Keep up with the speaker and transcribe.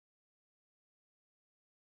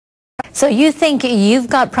So you think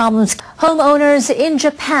you've got problems? Homeowners in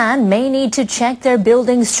Japan may need to check their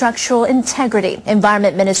building's structural integrity.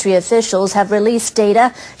 Environment Ministry officials have released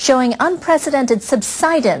data showing unprecedented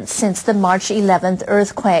subsidence since the March 11th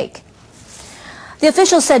earthquake. The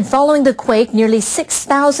officials said following the quake, nearly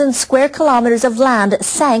 6,000 square kilometers of land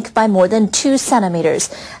sank by more than 2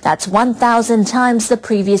 centimeters. That's 1,000 times the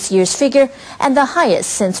previous year's figure and the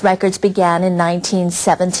highest since records began in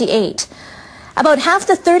 1978. About half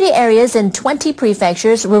the 30 areas in 20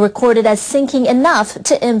 prefectures were recorded as sinking enough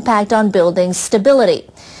to impact on building stability.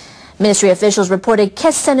 Ministry officials reported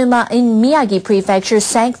Kessenuma in Miyagi Prefecture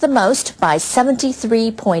sank the most by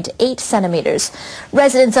 73.8 centimeters.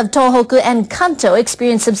 Residents of Tohoku and Kanto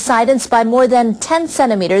experienced subsidence by more than 10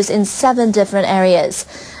 centimeters in 7 different areas.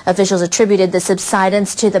 Officials attributed the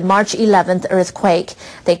subsidence to the March 11th earthquake.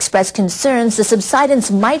 They expressed concerns the subsidence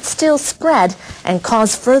might still spread and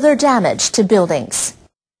cause further damage to buildings.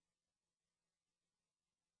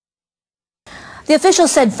 The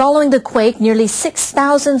officials said following the quake, nearly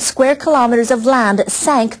 6,000 square kilometers of land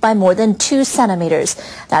sank by more than 2 centimeters.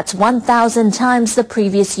 That's 1,000 times the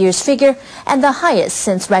previous year's figure and the highest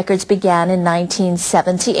since records began in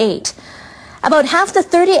 1978. About half the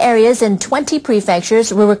 30 areas in 20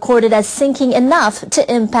 prefectures were recorded as sinking enough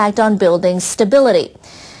to impact on building stability.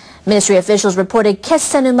 Ministry officials reported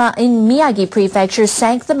Kessenuma in Miyagi Prefecture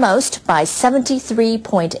sank the most by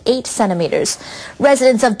 73.8 centimeters.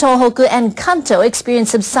 Residents of Tohoku and Kanto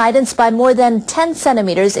experienced subsidence by more than 10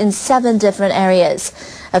 centimeters in 7 different areas.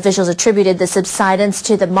 Officials attributed the subsidence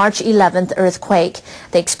to the March 11th earthquake.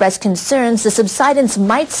 They expressed concerns the subsidence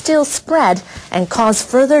might still spread and cause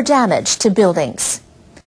further damage to buildings.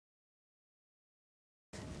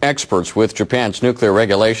 Experts with Japan's Nuclear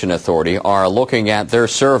Regulation Authority are looking at their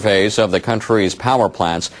surveys of the country's power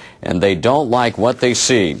plants, and they don't like what they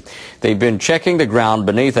see. They've been checking the ground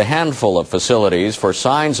beneath a handful of facilities for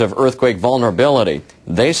signs of earthquake vulnerability.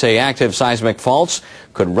 They say active seismic faults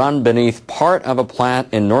could run beneath part of a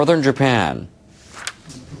plant in northern Japan.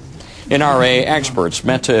 NRA experts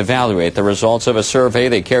met to evaluate the results of a survey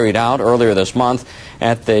they carried out earlier this month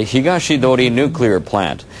at the Higashidori nuclear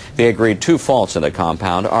plant. They agreed 2 faults in the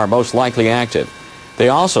compound are most likely active. They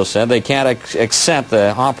also said they can't accept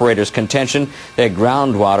the operator's contention that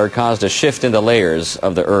groundwater caused a shift in the layers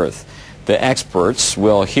of the earth. The experts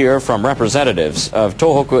will hear from representatives of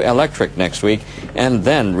Tohoku Electric next week and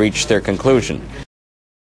then reach their conclusion.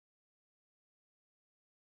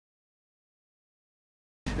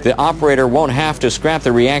 The operator won't have to scrap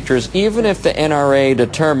the reactors even if the NRA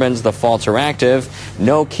determines the faults are active.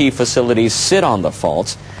 No key facilities sit on the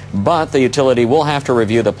faults, but the utility will have to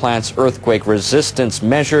review the plant's earthquake resistance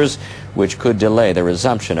measures, which could delay the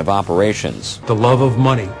resumption of operations. The love of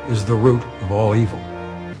money is the root of all evil.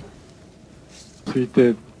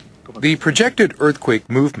 The projected earthquake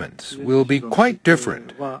movements will be quite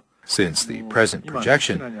different, since the present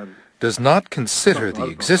projection does not consider the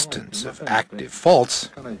existence of active faults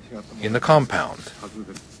in the compound.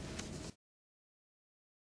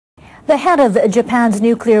 The head of Japan's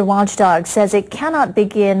nuclear watchdog says it cannot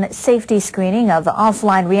begin safety screening of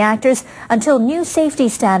offline reactors until new safety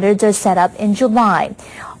standards are set up in July.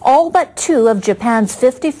 All but 2 of Japan's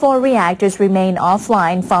 54 reactors remain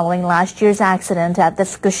offline following last year's accident at the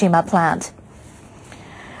Fukushima plant.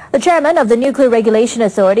 The chairman of the Nuclear Regulation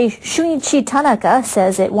Authority, Shunichi Tanaka,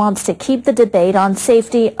 says it wants to keep the debate on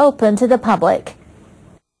safety open to the public.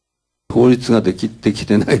 Even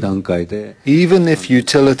if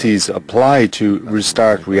utilities apply to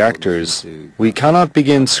restart reactors, we cannot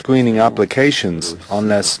begin screening applications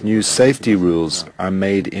unless new safety rules are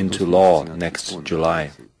made into law next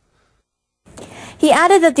July. He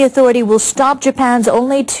added that the authority will stop Japan's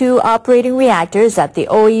only 2 operating reactors at the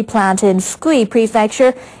OE plant in Fukui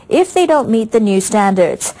Prefecture if they don't meet the new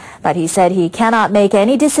standards. But he said he cannot make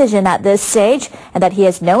any decision at this stage and that he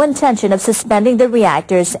has no intention of suspending the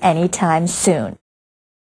reactors anytime soon.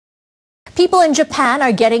 People in Japan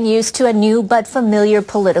are getting used to a new but familiar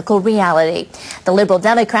political reality. The Liberal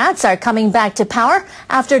Democrats are coming back to power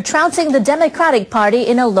after trouncing the Democratic Party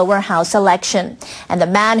in a lower house election. And the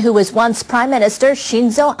man who was once Prime Minister,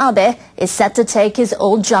 Shinzo Abe, is set to take his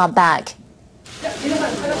old job back.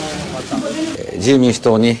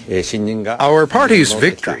 Our party's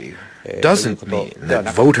victory doesn't mean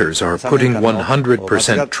that voters are putting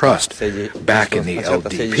 100% trust back in the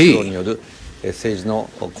LDP.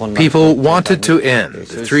 People wanted to end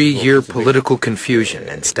the 3-year political confusion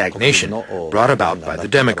and stagnation brought about by the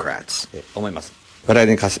Democrats.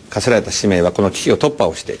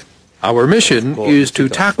 Our mission is to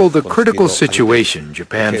tackle the critical situation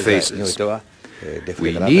Japan faces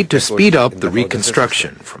We need to speed up the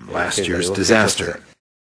reconstruction from last year's disaster.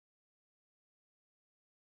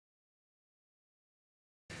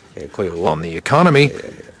 On the economy,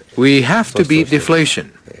 we have to beat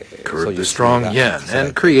deflation, curb the strong yen,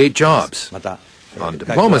 and create jobs. On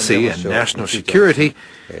diplomacy and national security,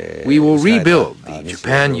 we will rebuild the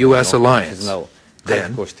Japan-US alliance,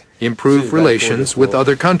 then improve relations with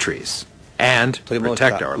other countries, and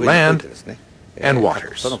protect our land and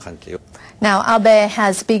waters. Now, Abe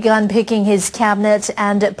has begun picking his cabinet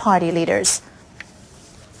and party leaders.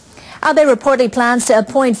 Abe reportedly plans to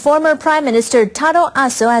appoint former Prime Minister Taro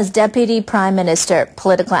Aso as Deputy Prime Minister.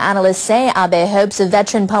 Political analysts say Abe hopes a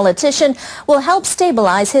veteran politician will help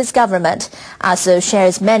stabilize his government. Aso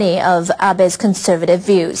shares many of Abe's conservative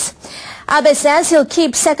views. Abe says he'll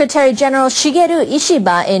keep Secretary General Shigeru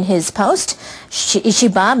Ishiba in his post.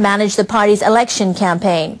 Ishiba managed the party's election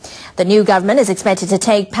campaign. The new government is expected to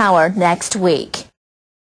take power next week.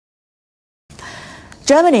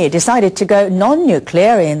 Germany decided to go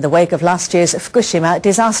non-nuclear in the wake of last year's Fukushima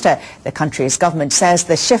disaster. The country's government says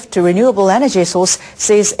the shift to renewable energy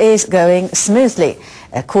sources is going smoothly.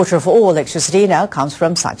 A quarter of all electricity now comes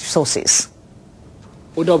from such sources.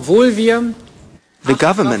 The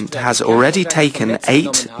government has already taken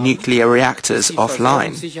 8 nuclear reactors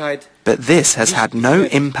offline, but this has had no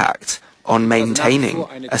impact on maintaining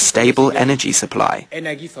a stable energy supply.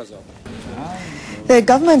 The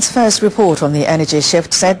government's first report on the energy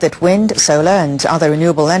shift said that wind, solar and other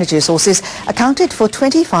renewable energy sources accounted for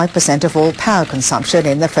 25% of all power consumption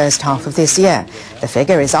in the first half of this year. The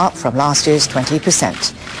figure is up from last year's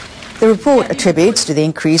 20%. The report attributes to the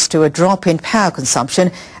increase to a drop in power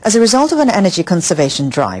consumption as a result of an energy conservation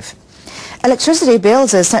drive. Electricity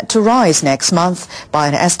bills are set to rise next month by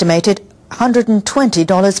an estimated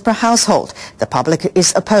 $120 per household. The public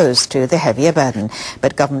is opposed to the heavier burden,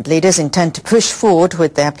 but government leaders intend to push forward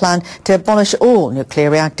with their plan to abolish all nuclear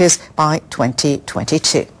reactors by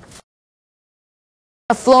 2022.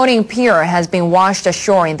 A floating pier has been washed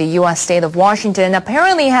ashore in the U.S. state of Washington,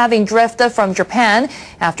 apparently having drifted from Japan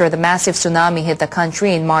after the massive tsunami hit the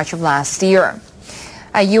country in March of last year.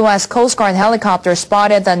 A U.S. Coast Guard helicopter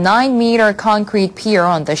spotted the 9-meter concrete pier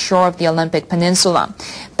on the shore of the Olympic Peninsula.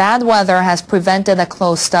 Bad weather has prevented a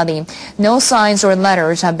close study. No signs or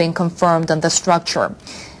letters have been confirmed on the structure.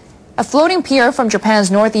 A floating pier from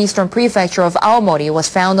Japan's northeastern prefecture of Aomori was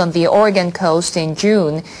found on the Oregon coast in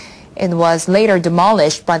June. It was later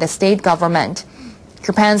demolished by the state government.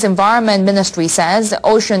 Japan's Environment Ministry says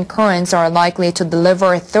ocean currents are likely to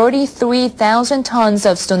deliver 33,000 tons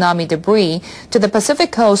of tsunami debris to the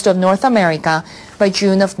Pacific coast of North America by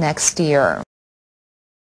June of next year.